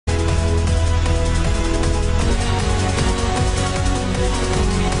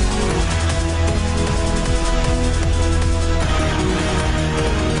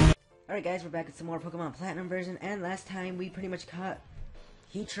Alright guys, we're back with some more Pokemon Platinum version, and last time we pretty much caught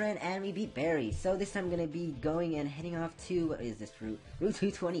Heatran and we beat Barry. So this time I'm going to be going and heading off to, what is this route? Route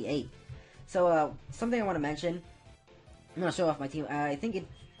 228. So, something I want to mention, I'm going to show off my team. I think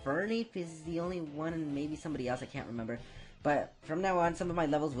Infernape is the only one, and maybe somebody else, I can't remember. But from now on, some of my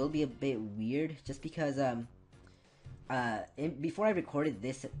levels will be a bit weird, just because, before I recorded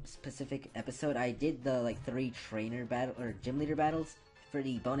this specific episode, I did the, like, 3 trainer battle, or gym leader battles for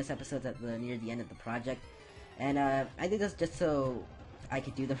the bonus episodes at near the end of the project. And, I did this just so I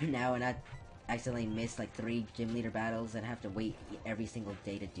could do them now and not accidentally miss, like, 3 gym leader battles and have to wait every single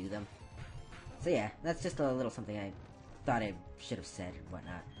day to do them. So yeah, that's just a little something I thought I should have said and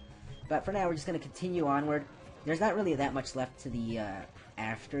whatnot. But for now, we're just going to continue onward. There's not really that much left to the,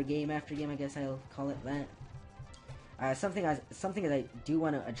 after game, I guess I'll call it that. Something that I do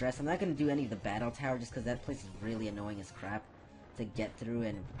want to address, I'm not going to do any of the battle tower just because that place is really annoying as crap to get through.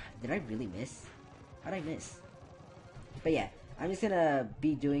 And did I really miss? How'd I miss? But yeah, I'm just going to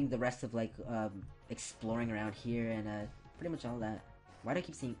be doing the rest of, like, exploring around here and pretty much all that. Why do I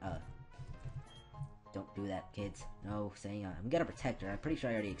keep saying don't do that, kids. No, saying I'm gonna protect her. I'm pretty sure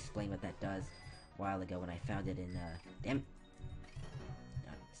I already explained what that does a while ago when I found it in, damn it.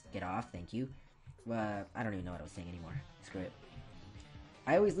 Get off, thank you. I don't even know what I was saying anymore. Screw it.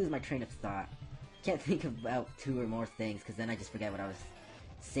 I always lose my train of thought. Can't think about 2 or more things, because then I just forget what I was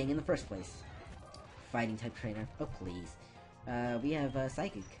saying in the first place. Fighting type trainer. Oh, please. We have,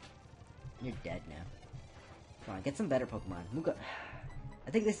 Psychic. You're dead now. Come on, get some better Pokemon. Muka. I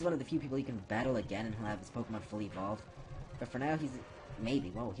think this is one of the few people you can battle again and he'll have his Pokemon fully evolved. But for now, he's...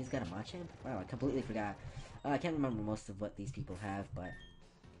 Maybe. Whoa, he's got a Machamp? Wow, I completely forgot. I can't remember most of what these people have, but...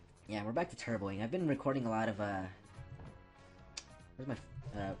 Yeah, we're back to turboing. I've been recording a lot of, Where's my...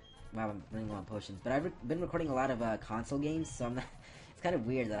 Wow, I'm running low on potions. But I've been recording a lot of, console games, so I'm not... It's kind of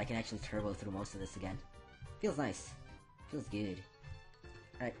weird that I can actually turbo through most of this again. Feels nice. Feels good.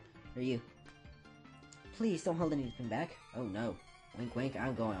 Alright, who are you? Please, don't hold anything back. Oh, no. Wink, wink,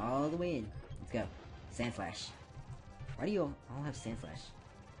 I'm going all the way in. Let's go. Sandslash. Why do you all have Sandslash?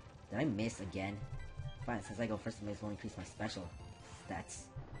 Did I miss again? Fine, since I go first, I may as well increase my special stats.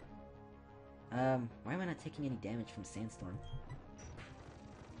 Why am I not taking any damage from Sandstorm?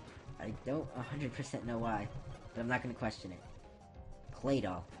 I don't 100% know why, but I'm not going to question it.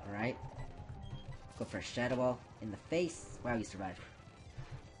 Claydol, alright? Go for a Shadow Ball in the face. Wow, you survived.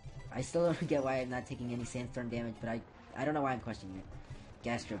 I still don't get why I'm not taking any Sandstorm damage, but I don't know why I'm questioning it.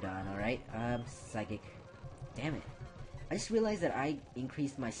 Gastrodon, alright. Psychic. Damn it. I just realized that I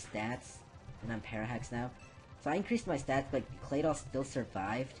increased my stats, and I'm Parahax now. So I increased my stats, but Claydol still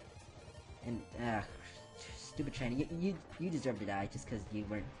survived. And, stupid trainer. You deserve to die just because you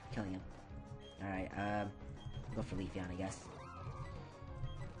weren't killing him. Alright, go for Leafeon, I guess.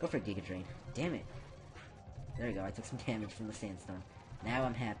 Go for Giga Drain. Damn it. There we go, I took some damage from the Sandstorm. Now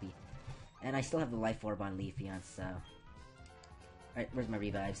I'm happy. And I still have the Life Orb on Leafeon, so... Alright, where's my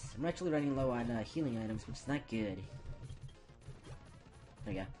revives? I'm actually running low on healing items, which is not good. There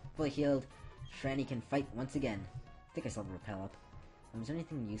we go. Fully healed. Shranny can fight once again. I think I saw the repel up. Is there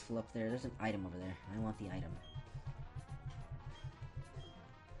anything useful up there? There's an item over there. I want the item.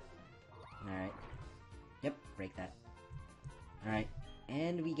 Alright. Yep, break that. Alright.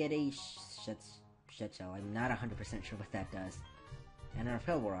 And we get a Shed Shell. I'm not 100% sure what that does. And our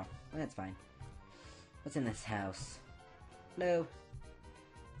repel wore off. Well, that's fine. What's in this house? Hello.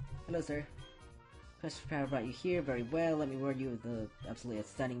 Hello, sir. Quest for power brought you here. Very well. Let me warn you of the absolutely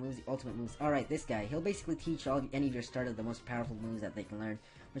outstanding moves, the ultimate moves. Alright, this guy. He'll basically teach any of your starters the most powerful moves that they can learn,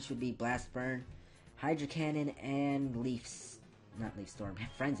 which would be Blast Burn, Hydro Cannon, and Not Leaf Storm.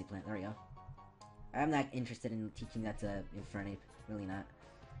 Frenzy Plant. There we go. I'm not interested in teaching that to Infernape. Really not.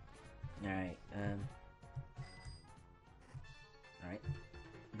 Alright, Alright.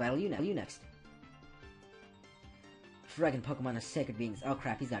 Battle you next. Dragon Pokemon are sacred beings. Oh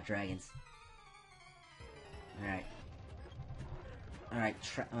crap, he's got dragons. Alright. Alright,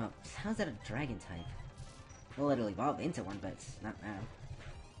 how's that a dragon type? Well, it'll evolve into one, but it's not now.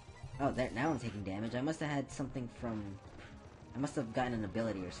 Oh, there, now I'm taking damage. I must have had something from... I must have gotten an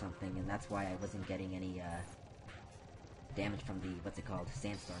ability or something, and that's why I wasn't getting any, damage from the, what's it called?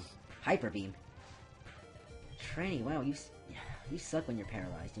 Sandstorm. Hyper Beam. Tranny, wow, you suck when you're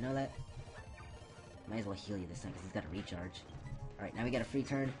paralyzed, you know that? Might as well heal you this time, because he's got a recharge. Alright, now we got a free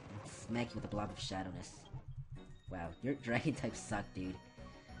turn. Smack you with a blob of shadowness. Wow, your dragon types suck, dude.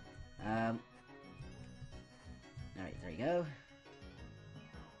 Alright, there you go.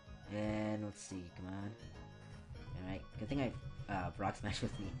 And let's see, come on. Alright, good thing I Rock Smash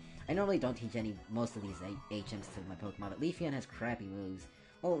with me. I normally don't teach most of these HMs to my Pokemon, but Leafeon has crappy moves.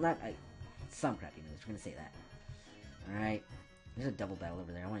 Well, Some crappy moves, we're gonna say that. Alright. There's a double battle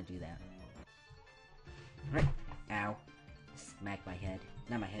over there, I wanna do that. Alright. Ow. Smacked my head.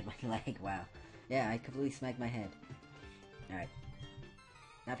 Not my head, my leg, wow. Yeah, I completely smacked my head. Alright.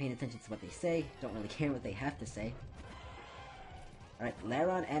 Not paying attention to what they say, don't really care what they have to say. Alright,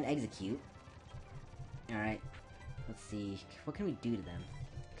 Laron and Execute. Alright. Let's see, what can we do to them?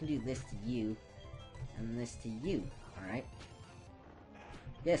 We can do this to you, and this to you. Alright.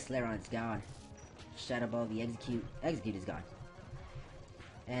 Yes, Laron's gone. Shadow Ball, the Execute is gone.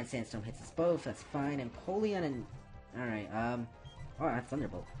 And Sandstorm hits us both, that's fine. And Polion and... Alright, oh, that's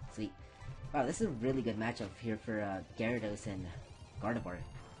Thunderbolt. Sweet. Wow, this is a really good matchup here for Gyarados and Gardevoir.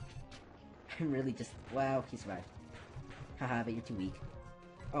 I'm really just... Wow, he survived. Haha, but you're too weak.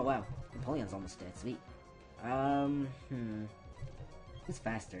 Oh, wow. Empoleon's almost dead. Sweet. Who's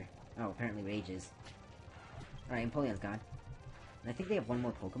faster? Oh, apparently Rages. Alright, Empoleon's gone. And I think they have one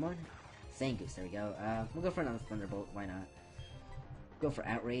more Pokemon? Zangoose, there we go. We'll go for another Thunderbolt, why not? Go for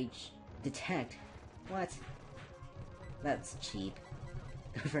Outrage. Detect? What? That's cheap.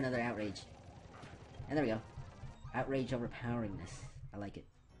 Go for another Outrage. And there we go. Outrage overpowelingness. I like it.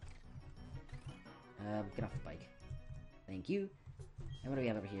 Get off the bike. Thank you. And what do we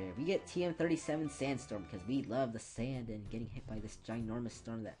have over here? We get TM37 Sandstorm because we love the sand and getting hit by this ginormous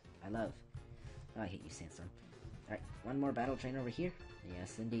storm that I love. Oh, I hate you, Sandstorm. Alright, one more battle train over here.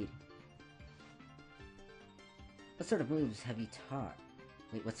 Yes, indeed. What sort of moves have you taught?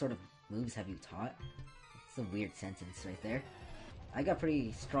 Wait, what sort of moves have you taught? It's a weird sentence right there. I got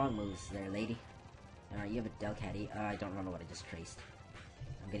pretty strong moves there, lady. Alright, you have a Delcatty. I don't remember what I just traced.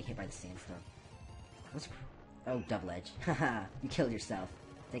 I'm getting hit by the Sandstorm. What's... Oh, Double Edge. Haha, you killed yourself.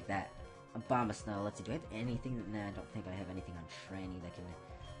 Take that. Abomasnow. Let's see, do I have anything? Nah, I don't think I have anything on Tranny that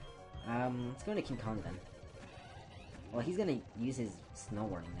can... let's go into King Kong then. Well, he's gonna use his Snow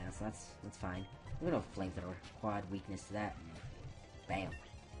Warning now, so that's fine. I'm gonna Flamethrower. Quad weakness to that. Bam.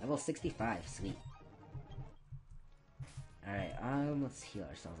 Level 65. Sweet. Alright, let's heal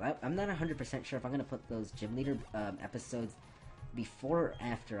ourselves. I'm not 100% sure if I'm gonna put those Gym Leader episodes before or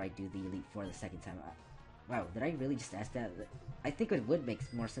after I do the Elite Four the second time. Wow, did I really just ask that? I think it would make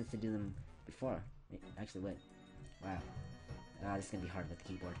more sense to do them before. It actually would. Wow. This is gonna be hard with the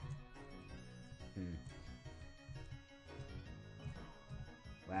keyboard.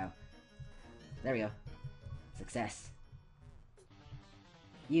 Wow. There we go. Success.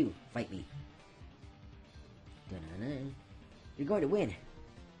 You, fight me. Dun-dun-dun. You're going to win.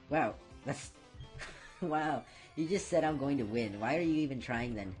 Wow, that's... Wow, you just said I'm going to win. Why are you even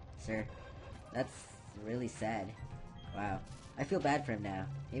trying then, sir? That's really sad. Wow. I feel bad for him now.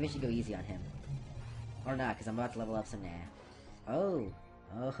 Maybe I should go easy on him. Or not, because I'm about to level up some now. Oh.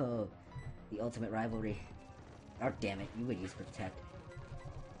 Oh. The ultimate rivalry. Oh, damn it. You would use Protect.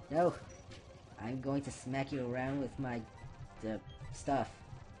 No. I'm going to smack you around with my... stuff.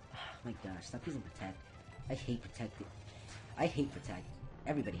 Oh my gosh, stop using Protect. I hate Protect. I hate Protect.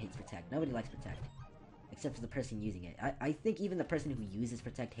 Everybody hates Protect. Nobody likes Protect. Except for the person using it. I think even the person who uses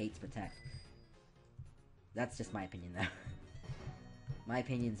Protect hates Protect. That's just my opinion, though. My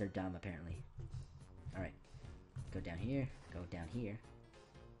opinions are dumb, apparently. Alright. Go down here. Go down here.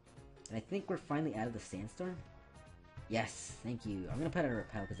 And I think we're finally out of the Sandstorm. Yes, thank you. I'm gonna put out a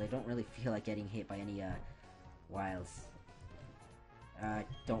Repel, because I don't really feel like getting hit by any, wilds. I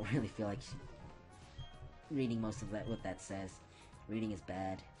don't really feel like reading most of that, what that says. Reading is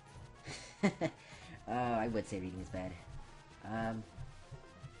bad. I would say reading is bad.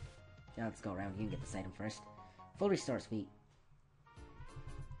 Yeah, let's go around. You can get this item first. Full restore, sweet.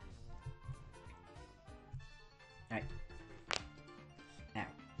 Alright. Ow.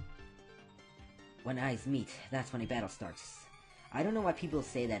 When eyes meet, that's when a battle starts. I don't know why people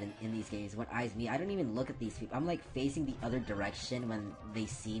say that in these games. When eyes meet, I don't even look at these people. I'm like facing the other direction when they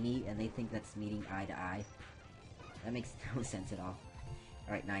see me, and they think that's meeting eye to eye. That makes no sense at all.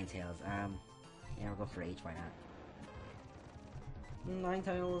 Alright, Ninetales. Yeah, we'll go for H, why not?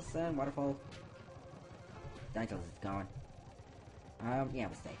 Ninetales and Waterfall. Ninetales is gone. Yeah,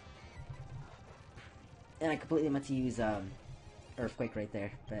 we'll stay. And I completely meant to use, Earthquake right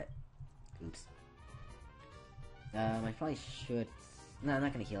there, but... Oops. I probably should... No, I'm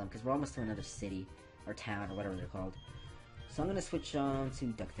not gonna heal him, because we're almost to another city, or town, or whatever they're called. So I'm gonna switch on to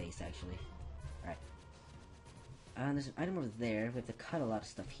Duckface, actually. Alright. There's an item over there. We have to cut a lot of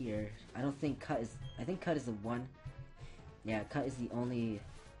stuff here. I don't think Cut is... I think Cut is the one... Yeah, Cut is the only...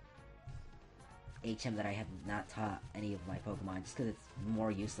 HM that I have not taught any of my Pokemon, just because it's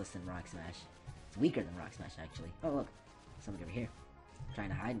more useless than Rock Smash. It's weaker than Rock Smash, actually. Oh, look. Somebody over here. Trying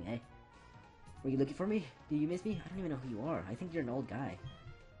to hide me, eh? Were you looking for me? Do you miss me? I don't even know who you are. I think you're an old guy.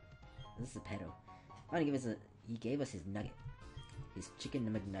 This is a pedo. I want to give us a... He gave us his nugget. His chicken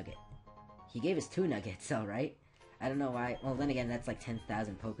McNugget. He gave us 2 nuggets, alright? I don't know why. Well, then again, that's like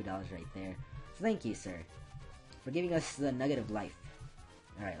 10,000 Poké Dollars right there. So thank you, sir, for giving us the nugget of life.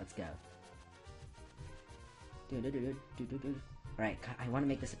 Alright, let's go. Alright, I want to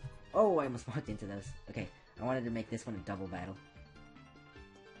make this... Oh, I almost walked into those. Okay, I wanted to make this one a double battle.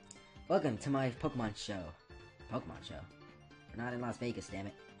 Welcome to my Pokemon show. Pokemon show? We're not in Las Vegas, damn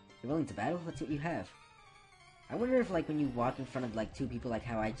it. You're willing to battle? Let's see what you have. I wonder if, like, when you walk in front of, like, 2 people like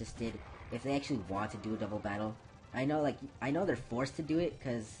how I just did, if they actually want to do a double battle. I know, like, I know they're forced to do it,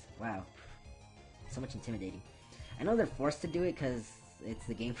 because, wow. So much intimidating. I know they're forced to do it, because it's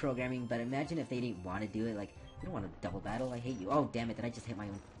the game programming, but imagine if they didn't want to do it, like, you don't want to double battle, I hate you. Oh, damn it, did I just hit my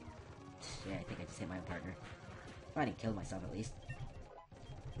own... Yeah, I think I just hit my own partner. Well, I didn't kill myself, at least.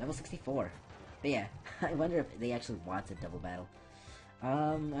 Level 64. But yeah, I wonder if they actually want a double battle.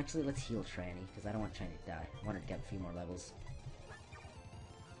 Actually, let's heal Tranny, because I don't want Tranny to die. I want her to get a few more levels.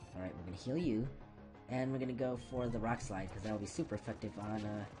 Alright, we're gonna heal you. And we're gonna go for the Rock Slide, because that will be super effective on,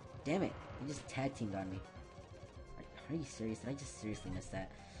 Damn it! He just tag-teamed on me. Are you serious? Did I just seriously miss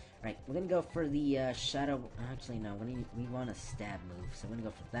that? Alright, we're gonna go for the, Shadow... Actually, no, we want a stab move, so we're gonna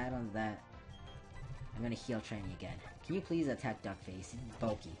go for that on that. I'm gonna heal Tranny again. Can you please attack Duckface? He's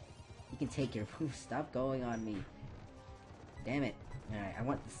bulky. He can take your move. Stop going on me. Damn it. Alright, I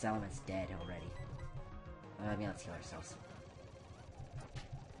want the Salamence dead already. Yeah, let's heal ourselves.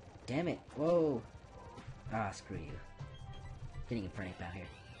 Damn it. Whoa. Ah, screw you. Getting a prank out here.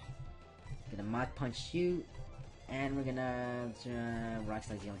 Gonna Mach Punch you. And we're gonna... Rock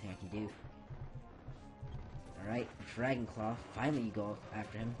Slide's the only thing I can do. Alright, Dragon Claw. Finally you go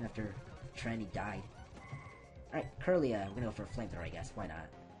after him, after Tranny died. Alright, Curlia. We're gonna go for a Flamethrower, I guess. Why not?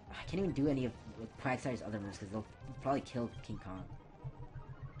 I can't even do any of Quagsire's other moves, because they'll probably kill King Kong.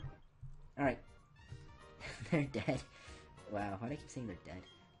 Alright. They're dead. Wow, why do I keep saying they're dead?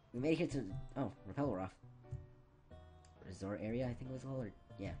 We made it here to... Oh, Repeller off. Resort area, I think it was called? Or...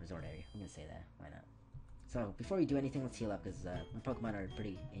 Yeah, resort area. I'm gonna say that. Why not? So, before we do anything, let's heal up, because my Pokemon are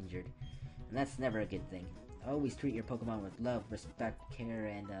pretty injured. And that's never a good thing. Always treat your Pokemon with love, respect, care,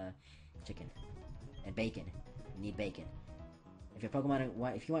 and, chicken. And bacon. You need bacon. If you want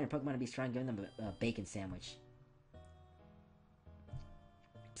your Pokemon to be strong, give them a bacon sandwich.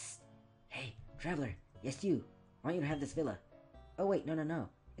 Psst. Hey, traveler. Yes, you. I want you to have this villa. Oh, wait, no.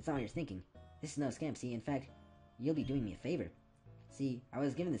 It's not what you're thinking. This is no scam, see? In fact, you'll be doing me a favor. See, I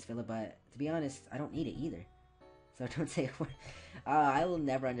was given this villa, but to be honest, I don't need it either. So don't say a word. I will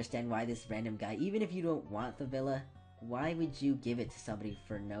never understand why this random guy, even if you don't want the villa, why would you give it to somebody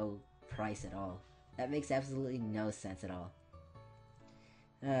for no price at all? That makes absolutely no sense at all.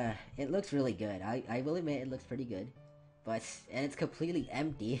 It looks really good. I will admit it looks pretty good. And it's completely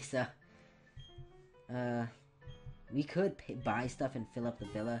empty, so... we could buy stuff and fill up the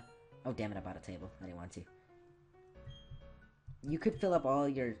villa. Oh, damn it, I bought a table. I didn't want to. You could fill up all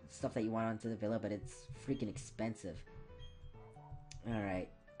your stuff that you want onto the villa, but it's freaking expensive. Alright.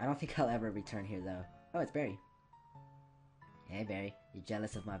 I don't think I'll ever return here, though. Oh, it's Barry. Hey, Barry. You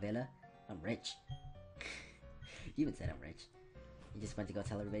jealous of my villa? I'm rich. You even said I'm rich. You just went to go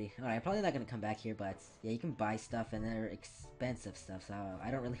tell everybody. Alright, I'm probably not going to come back here, but yeah, you can buy stuff, and they're expensive stuff, so I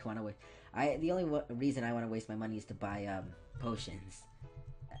don't really want to waste... The only reason I want to waste my money is to buy, potions.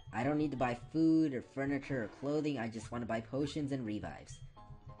 I don't need to buy food, or furniture, or clothing, I just want to buy potions and revives.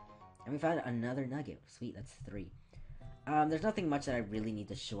 And we found another nugget. Sweet, that's 3. There's nothing much that I really need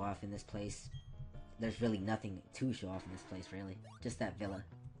to show off in this place. There's really nothing to show off in this place, really. Just that villa.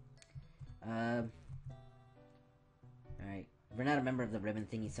 Alright. We're not a member of the ribbon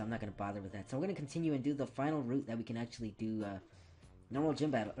thingy, so I'm not going to bother with that. So we're going to continue and do the final route that we can actually do, normal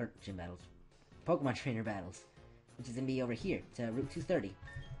gym battles. Pokemon trainer battles. Which is going to be over here, to Route 230.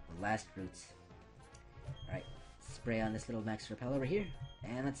 The last routes. Alright. Spray on this little Max Repel over here.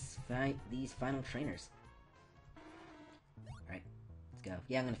 And let's fight these final trainers. Alright. Let's go.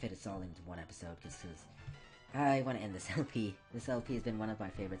 Yeah, I'm going to fit us all into one episode, because I want to end this LP. This LP has been one of my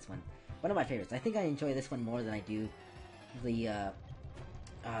favorites. One of my favorites. I think I enjoy this one more than I do the,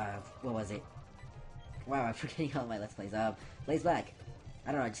 what was it? Wow, I'm forgetting all my Let's Plays. Blaze Black.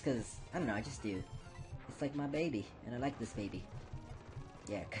 I don't know, just because, I don't know, I just do. It's like my baby, and I like this baby.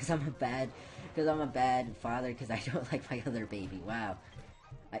 Yeah, because I'm a bad father, because I don't like my other baby. Wow.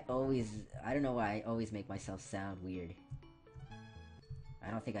 I don't know why I always make myself sound weird.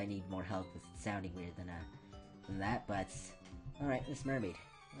 I don't think I need more help with sounding weird than that, but... Alright, this mermaid.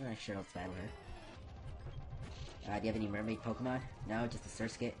 Sure, let's battle her. Do you have any mermaid Pokemon? No, just a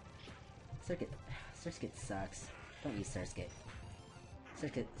Surskit. Surskit sucks. Don't use Surskit.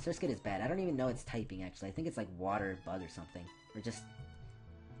 Surskit is bad. I don't even know its typing, actually. I think it's like water, bug, or something. Or just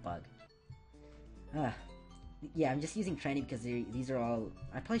bug. Yeah, I'm just using training because these are all...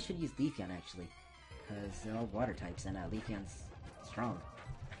 I probably should use Leafeon, actually. Because they're all water types, and Leafeon's strong.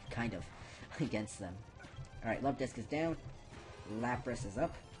 Kind of. Against them. Alright, Love Disc is down. Lapras is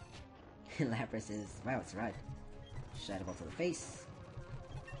up. Lapras is... Wow, it's right. Shadow Ball to the face.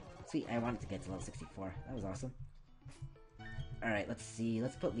 Sweet, I wanted to get to level 64. That was awesome. Alright, let's see.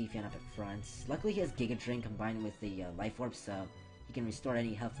 Let's put Leafeon up at front. Luckily, he has Giga Drain combined with the Life Orb, so he can restore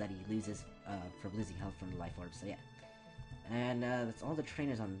any health that he loses from losing health from the Life Orb, so yeah. And that's all the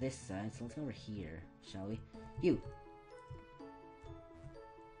trainers on this side, so let's go over here, shall we? You!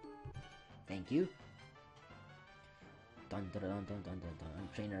 Thank you. Dun dun dun dun dun dun dun.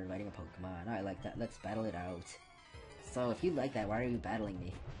 Trainer riding a Pokemon. I like that. Let's battle it out. So, if you like that, why are you battling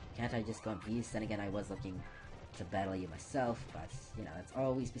me? Can't I just go in peace? Then again, I was looking to battle you myself, but, you know, that's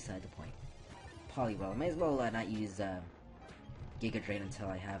always beside the point. Poliwhirl. I might as well not use Giga Drain until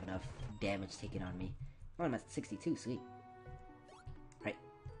I have enough damage taken on me. Oh, I'm at 62, sweet. Right.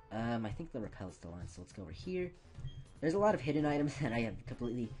 I think the Repel's still on, so let's go over here. There's a lot of hidden items that I have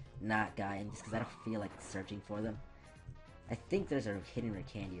completely not gotten, just because I don't feel like searching for them. I think there's a hidden rare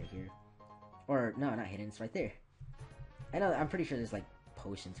candy right here. Or, no, not hidden, it's right there. I know, I'm pretty sure there's like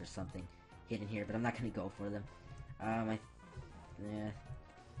potions or something hidden here, but I'm not gonna go for them. Yeah.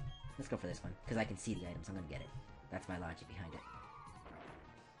 Let's go for this one, because I can see the items, I'm gonna get it. That's my logic behind it.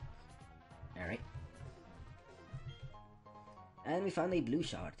 Alright. And we found a blue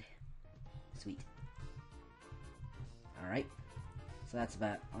shard. Sweet. Alright. So that's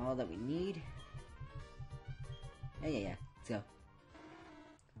about all that we need. Yeah. Let's go.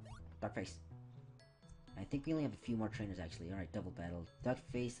 Dark Face. I think we only have a few more trainers actually. Alright, double battle. Dark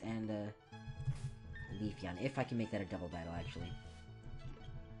Face and Leafeon. If I can make that a double battle actually.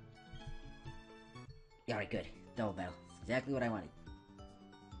 Yeah, alright, good. Double battle. That's exactly what I wanted.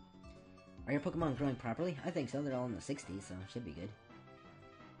 Are your Pokemon growing properly? I think so. They're all in the 60s, so should be good.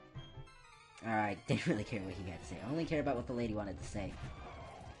 Alright, didn't really care what he had to say. I only care about what the lady wanted to say.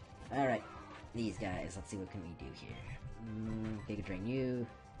 Alright, these guys. Let's see what can we do here. Giga Drain you.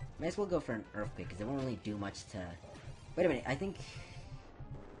 Might as well go for an Earthquake, because it won't really do much to... Wait a minute, I think...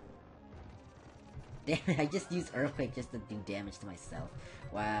 Damn it, I just used Earthquake just to do damage to myself.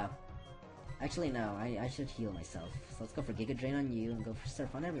 Wow. Actually, no, I should heal myself. So let's go for Giga Drain on you, and go for Surf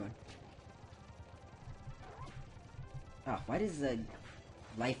on everyone. Oh, why does the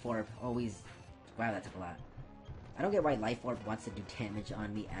Life Orb always... Wow, that took a lot. I don't get why Life Orb wants to do damage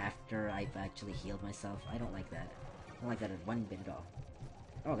on me after I've actually healed myself. I don't like that. I don't like that one bit at all.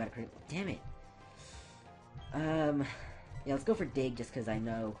 Oh, I got a crit. Damn it. Yeah, let's go for Dig just because I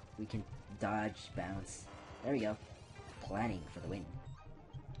know we can dodge, bounce. There we go. Planning for the win.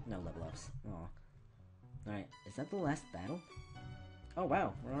 No level ups. Aw. Alright, is that the last battle? Oh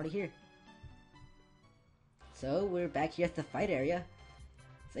wow, we're already here. So, we're back here at the fight area.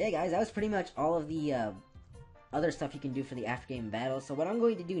 So yeah guys, that was pretty much all of the other stuff you can do for the after game battle. So what I'm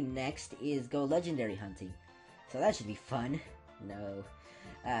going to do next is go legendary hunting. So that should be fun. No.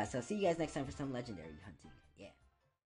 So see you guys next time for some legendary hunting.